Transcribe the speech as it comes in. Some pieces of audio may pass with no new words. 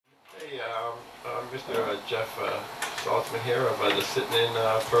Mr. Jeff Saltzman here of the Sitting In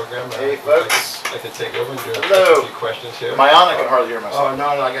program. Hey folks. I can take over and do Hello. a few questions here. Am I on? I can hardly hear myself. Oh no,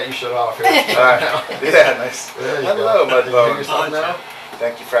 I got you shut off here. Yeah, nice. There you Hello, go. Can you hear Mudbone. yourself now?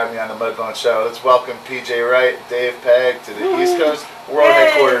 Thank you for having me on the Mudbone Show. Let's welcome PJ Wright, Dave Pegg to the East Coast World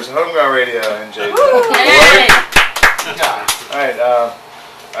Headquarters, Homegrown Radio, NJ.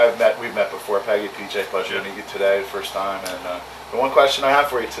 Alright, we've met before, Peggy, PJ, pleasure to meet you today, the first time. And the one question I have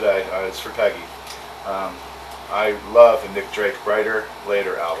for you today is for Peggy. I love the Nick Drake Bryter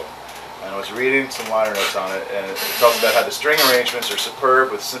Layter album. And I was reading some liner notes on it, and it talks about how the string arrangements are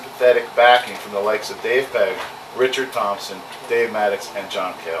superb with sympathetic backing from the likes of Dave Pegg, Richard Thompson, Dave Maddox, and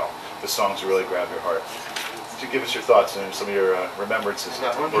John Cale. The songs really grab your heart. Could you give us your thoughts and some of your remembrances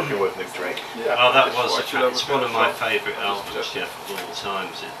working with Nick Drake? Yeah. Oh, that was it's one of my favourite albums, Jeff, of all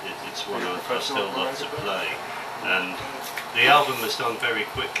times. It's one I still love to play. And the album was done very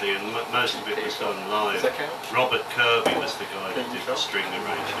quickly, and most of it was done live. Robert Kirby was the guy that did the string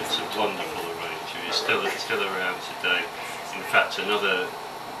arrangements, a wonderful arranger. He's still around today. In fact, another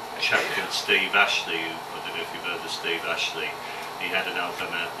chap called Steve Ashley, I don't know if you've heard of Steve Ashley, he had an album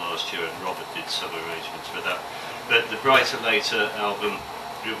out last year and Robert did some arrangements for that. But the Bryter Layter album,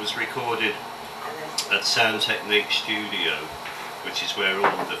 it was recorded at Sound Technique Studio, which is where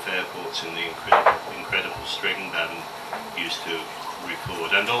all the Fairports and the incredible string band used to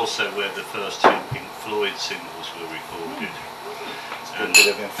record, and also where the first two Pink Floyd singles were recorded. And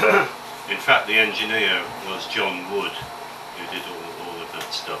in fact, the engineer was John Wood, who did all of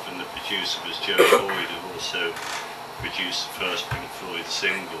that stuff, and the producer was Joe Boyd, who also produced the first Pink Floyd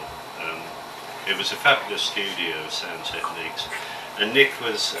single. It was a fabulous studio, Sound Techniques, and Nick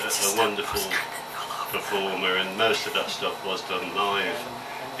was a wonderful performer, and most of that stuff was done live.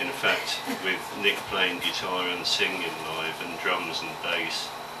 In fact, with Nick playing guitar and singing live, and drums and bass,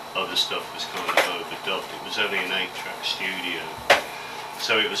 other stuff was kind of overdubbed. It was only an 8-track studio,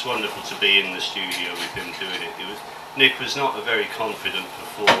 so it was wonderful to be in the studio with him doing it. Nick was not a very confident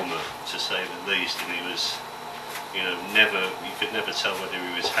performer, to say the least, and he was, you could never tell whether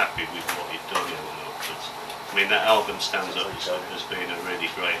he was happy with what he'd done or not. But I mean, that album stands up as being a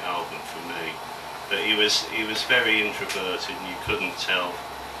really great album for me. But he was very introverted, and you couldn't tell.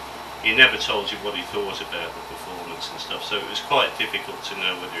 He never told you what he thought about the performance and stuff, so it was quite difficult to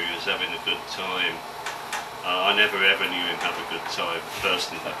know whether he was having a good time. I never ever knew him have a good time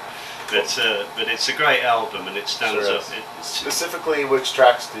personally. But it's a great album, and it stands up. Specifically, which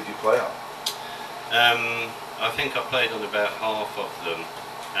tracks did you play on? I think I played on about half of them,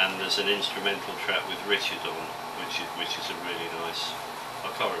 and there's an instrumental track with Richard on, which is a really nice.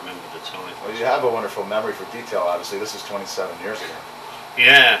 I can't remember the title. Well, you have a wonderful memory for detail. Obviously, this is 27 years ago.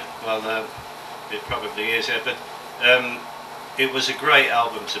 Yeah, well, it probably is. Yeah, but it was a great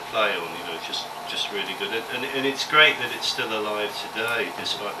album to play on. Just really good. And it's great that it's still alive today,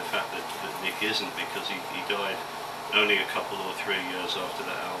 despite the fact that Nick isn't, because he died only a couple or 3 years after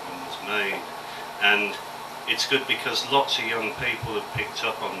that album was made. And it's good because lots of young people have picked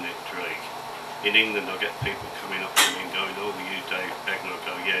up on Nick Drake. In England, I get people coming up to me and going, "Oh, you Dave Pegg?" And I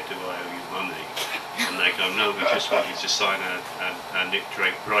go, "Yeah, do I owe you money?" And they go, "No, we just want you to sign our Nick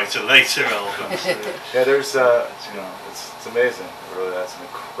Drake Bryter Layter album." So, yeah, there's, it's amazing. Really, that's an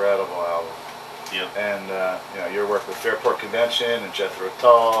incredible album. Yeah. And your work with Fairport Convention and Jethro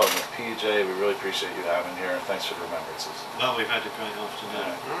Tull and with PJ, we really appreciate you having here, and thanks for the remembrances. Well, we've had a great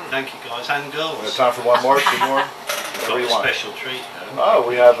afternoon. Thank you, guys and girls. We have time for one more, two more. Got a special treat. Oh,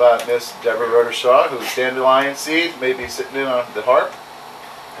 we have Miss Deborah Roder-Shaw, who's Dandelion Seed, maybe sitting in on the harp.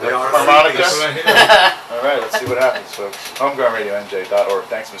 The harmonica. All right, let's see what happens, folks. HomegrownRadioNJ.org.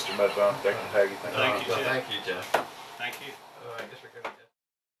 Thanks, Mr. Mudbone. Thank you, Peggy. Thank you, Jeff.